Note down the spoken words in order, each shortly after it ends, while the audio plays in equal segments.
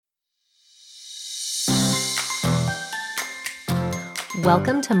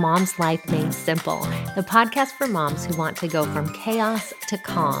Welcome to Mom's Life Made Simple, the podcast for moms who want to go from chaos to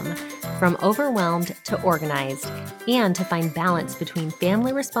calm, from overwhelmed to organized, and to find balance between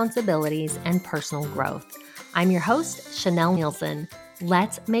family responsibilities and personal growth. I'm your host, Chanel Nielsen.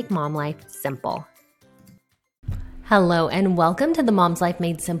 Let's make mom life simple. Hello and welcome to the Mom's Life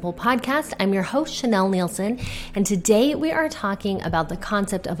Made Simple podcast. I'm your host, Chanel Nielsen, and today we are talking about the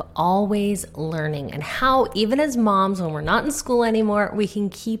concept of always learning and how even as moms, when we're not in school anymore, we can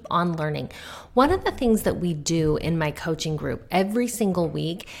keep on learning. One of the things that we do in my coaching group every single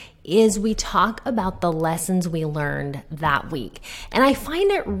week is we talk about the lessons we learned that week. And I find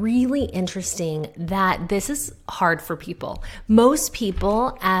it really interesting that this is hard for people. Most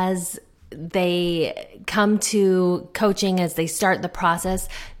people, as they come to coaching, as they start the process,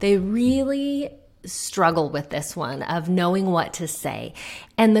 they really struggle with this one of knowing what to say.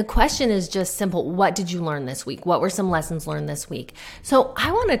 And the question is just simple. What did you learn this week? What were some lessons learned this week? So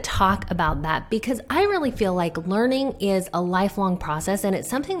I want to talk about that because I really feel like learning is a lifelong process, and it's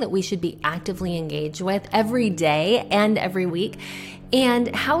something that we should be actively engaged with every day and every week,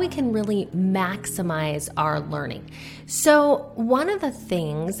 and how we can really maximize our learning. So one of the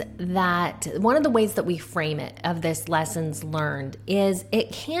ways that we frame it of this lessons learned is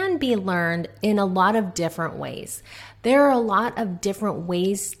it can be learned in a lot of different ways. There are a lot of different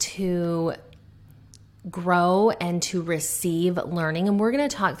ways to grow and to receive learning, and we're going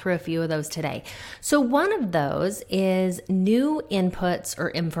to talk through a few of those today. So one of those is new inputs or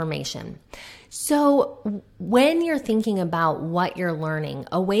information. So when you're thinking about what you're learning,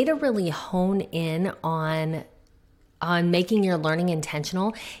 a way to really hone in on making your learning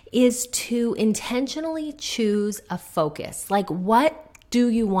intentional is to intentionally choose a focus. Like, what do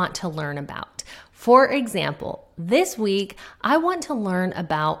you want to learn about? For example, this week, I want to learn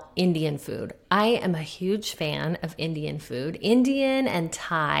about Indian food. I am a huge fan of Indian food. Indian and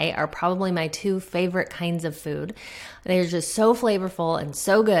Thai are probably my two favorite kinds of food. They're just so flavorful and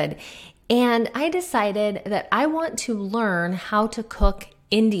so good. And I decided that I want to learn how to cook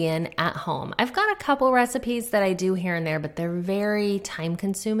Indian at home. I've got a couple recipes that I do here and there, but they're very time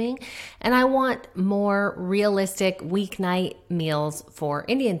consuming. And I want more realistic weeknight meals for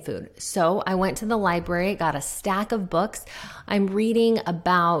Indian food. So I went to the library, got a stack of books. I'm reading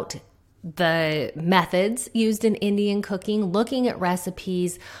about the methods used in Indian cooking, looking at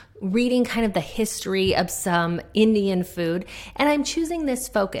recipes, reading kind of the history of some Indian food, and I'm choosing this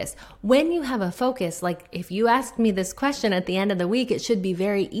focus. When you have a focus, like if you asked me this question at the end of the week, it should be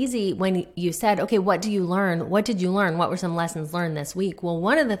very easy when you said, okay, what do you learn? What did you learn? What were some lessons learned this week? Well,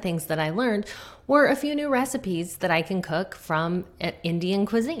 one of the things that I learned were a few new recipes that I can cook from Indian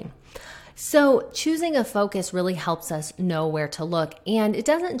cuisine. So choosing a focus really helps us know where to look. And it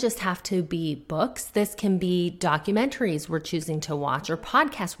doesn't just have to be books. This can be documentaries we're choosing to watch or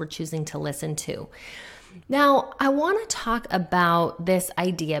podcasts we're choosing to listen to. Now, I want to talk about this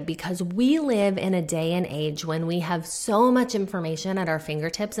idea because we live in a day and age when we have so much information at our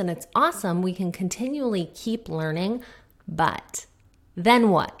fingertips, and it's awesome. We can continually keep learning, but then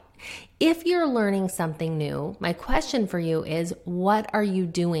what? If you're learning something new, my question for you is, what are you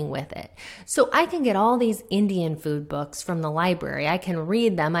doing with it? So I can get all these Indian food books from the library. I can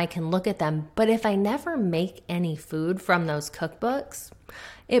read them, I can look at them, but if I never make any food from those cookbooks,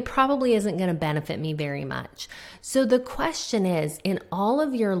 it probably isn't going to benefit me very much. So the question is, in all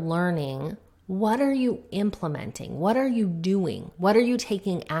of your learning, what are you implementing? What are you doing? What are you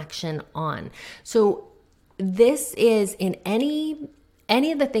taking action on? So this is in any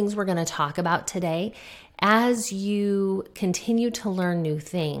of the things we're going to talk about today. As you continue to learn new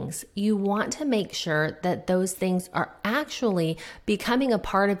things, you want to make sure that those things are actually becoming a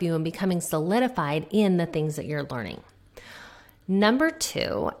part of you and becoming solidified in the things that you're learning. Number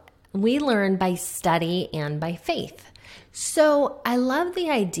 2, we learn by study and by faith. So I love the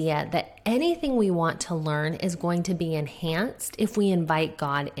idea that anything we want to learn is going to be enhanced if we invite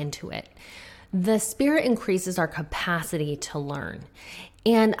God into it. The Spirit increases our capacity to learn.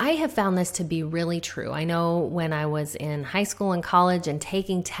 And I have found this to be really true. I know when I was in high school and college and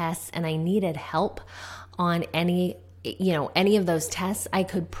taking tests and I needed help on any of those tests, I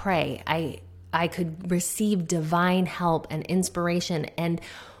could pray. I could receive divine help and inspiration. And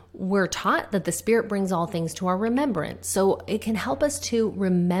we're taught that the Spirit brings all things to our remembrance. So it can help us to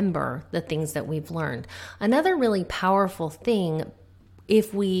remember the things that we've learned. Another really powerful thing,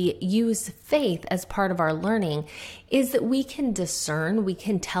 if we use faith as part of our learning, is that we can discern, we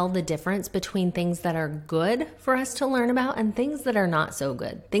can tell the difference between things that are good for us to learn about and things that are not so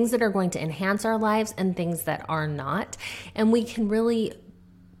good, things that are going to enhance our lives and things that are not. And we can really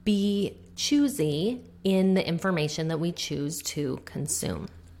be choosy in the information that we choose to consume.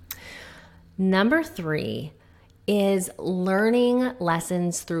 Number 3 is learning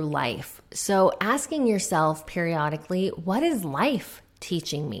lessons through life. So asking yourself periodically, what is life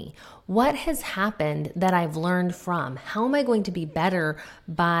teaching me? What has happened that I've learned from? How am I going to be better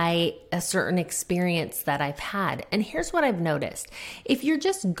by a certain experience that I've had? And here's what I've noticed. If you're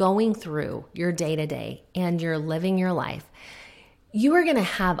just going through your day-to-day and you're living your life, you are going to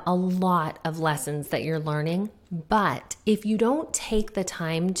have a lot of lessons that you're learning. But if you don't take the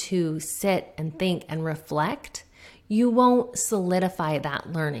time to sit and think and reflect, you won't solidify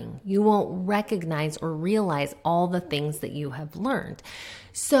that learning. You won't recognize or realize all the things that you have learned.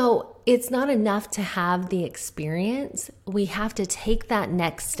 So it's not enough to have the experience. We have to take that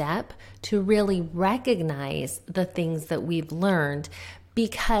next step to really recognize the things that we've learned,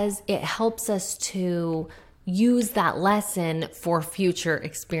 because it helps us to use that lesson for future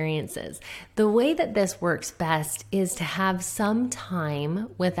experiences. The way that this works best is to have some time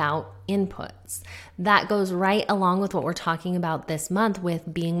without inputs. That goes right along with what we're talking about this month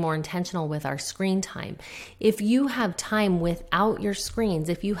with being more intentional with our screen time. If you have time without your screens,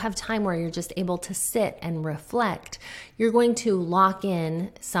 if you have time where you're just able to sit and reflect, you're going to lock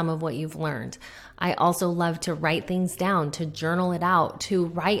in some of what you've learned. I also love to write things down, to journal it out, to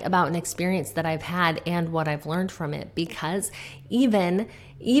write about an experience that I've had and what I've learned from it. Because even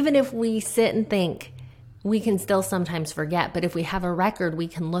if we sit and think, we can still sometimes forget. But if we have a record, we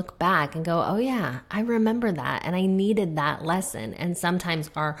can look back and go, oh yeah, I remember that and I needed that lesson. And sometimes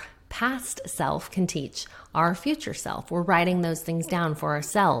our past self can teach our future self. We're writing those things down for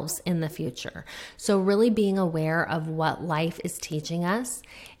ourselves in the future. So really being aware of what life is teaching us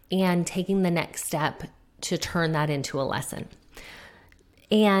and taking the next step to turn that into a lesson.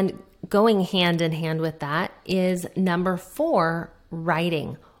 And going hand in hand with that is number 4,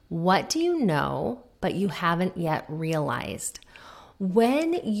 writing. What do you know, but you haven't yet realized?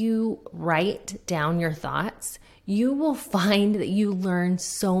 When you write down your thoughts, you will find that you learn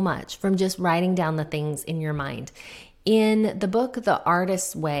so much from just writing down the things in your mind. In the book, The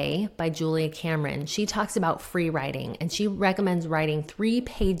Artist's Way by Julia Cameron, she talks about free writing, and she recommends writing 3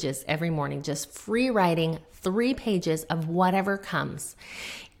 pages every morning, just free writing 3 pages of whatever comes.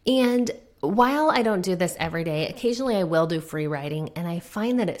 And while I don't do this every day, occasionally I will do free writing, and I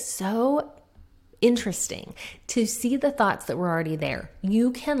find that it's so interesting to see the thoughts that were already there. You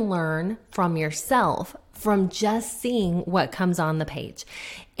can learn from yourself from just seeing what comes on the page.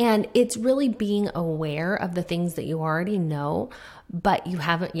 And it's really being aware of the things that you already know, but you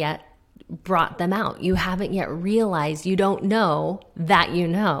haven't yet brought them out. You haven't yet realized you don't know that you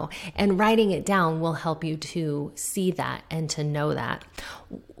know. And writing it down will help you to see that and to know that.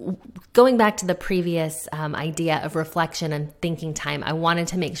 Going back to the previous idea of reflection and thinking time, I wanted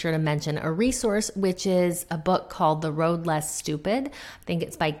to make sure to mention a resource, which is a book called The Road Less Stupid. I think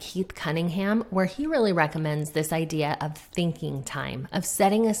it's by Keith Cunningham, where he really recommends this idea of thinking time, of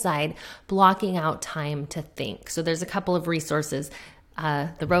setting aside, blocking out time to think. So there's a couple of resources,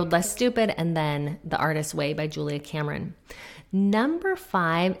 The Road Less Stupid and then The Artist's Way by Julia Cameron. Number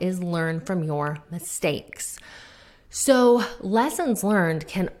 5 is learn from your mistakes. So lessons learned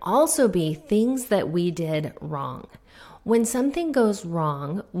can also be things that we did wrong. When something goes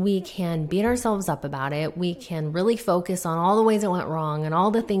wrong, we can beat ourselves up about it. We can really focus on all the ways it went wrong and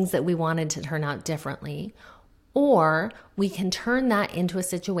all the things that we wanted to turn out differently. Or we can turn that into a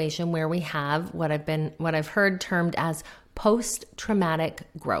situation where we have what I've heard termed as post-traumatic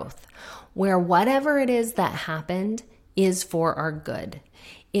growth, where whatever it is that happened is for our good.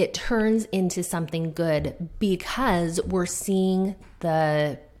 It turns into something good because we're seeing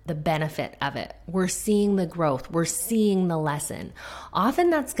the benefit of it. We're seeing the growth. We're seeing the lesson. Often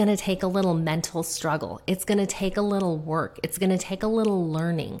that's going to take a little mental struggle. It's going to take a little work. It's going to take a little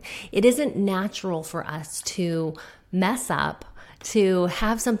learning. It isn't natural for us to mess up, to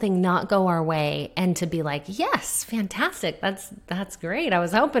have something not go our way and to be like, yes, fantastic. That's great. I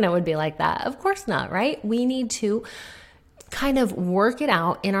was hoping it would be like that. Of course not, right? We need to kind of work it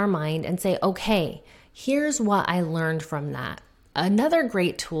out in our mind and say, okay, here's what I learned from that. Another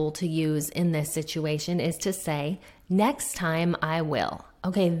great tool to use in this situation is to say, next time I will.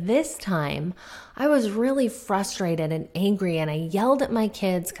 Okay, this time I was really frustrated and angry and I yelled at my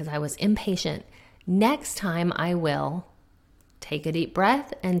kids because I was impatient. Next time I will take a deep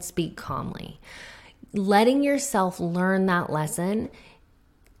breath and speak calmly. Letting yourself learn that lesson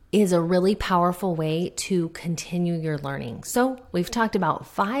is a really powerful way to continue your learning. So we've talked about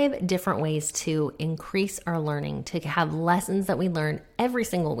 5 different ways to increase our learning, to have lessons that we learn every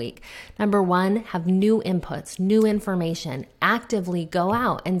single week. Number 1, have new inputs, new information. Actively go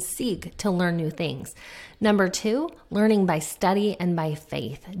out and seek to learn new things. Number 2, learning by study and by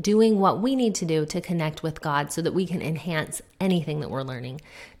faith, doing what we need to do to connect with God so that we can enhance anything that we're learning.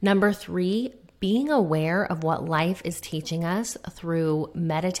 Number 3, being aware of what life is teaching us through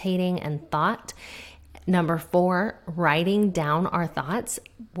meditating and thought. Number 4, writing down our thoughts,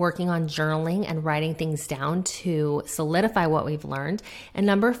 working on journaling and writing things down to solidify what we've learned. And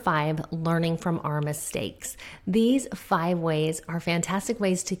number 5, learning from our mistakes. These 5 ways are fantastic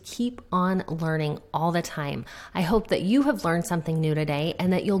ways to keep on learning all the time. I hope that you have learned something new today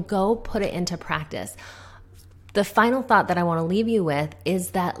and that you'll go put it into practice. The final thought that I want to leave you with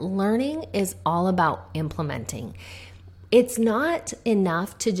is that learning is all about implementing. It's not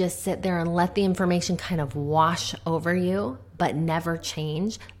enough to just sit there and let the information kind of wash over you, but never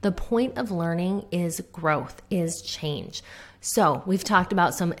change. The point of learning is growth, is change. So we've talked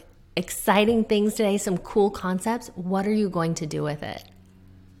about some exciting things today, some cool concepts. What are you going to do with it?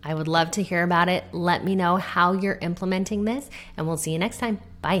 I would love to hear about it. Let me know how you're implementing this, and we'll see you next time.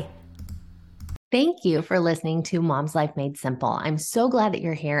 Bye. Thank you for listening to Mom's Life Made Simple. I'm so glad that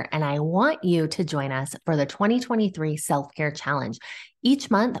you're here, and I want you to join us for the 2023 Self-Care Challenge.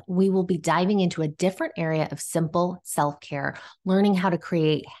 Each month, we will be diving into a different area of simple self-care, learning how to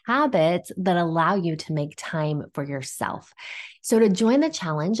create habits that allow you to make time for yourself. So to join the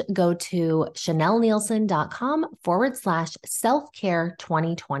challenge, go to chanelnielsen.com/selfcare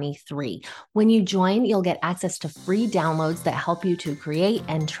 2023. When you join, you'll get access to free downloads that help you to create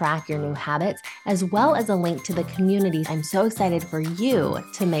and track your new habits, as well as a link to the community. I'm so excited for you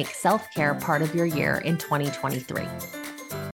to make self-care part of your year in 2023.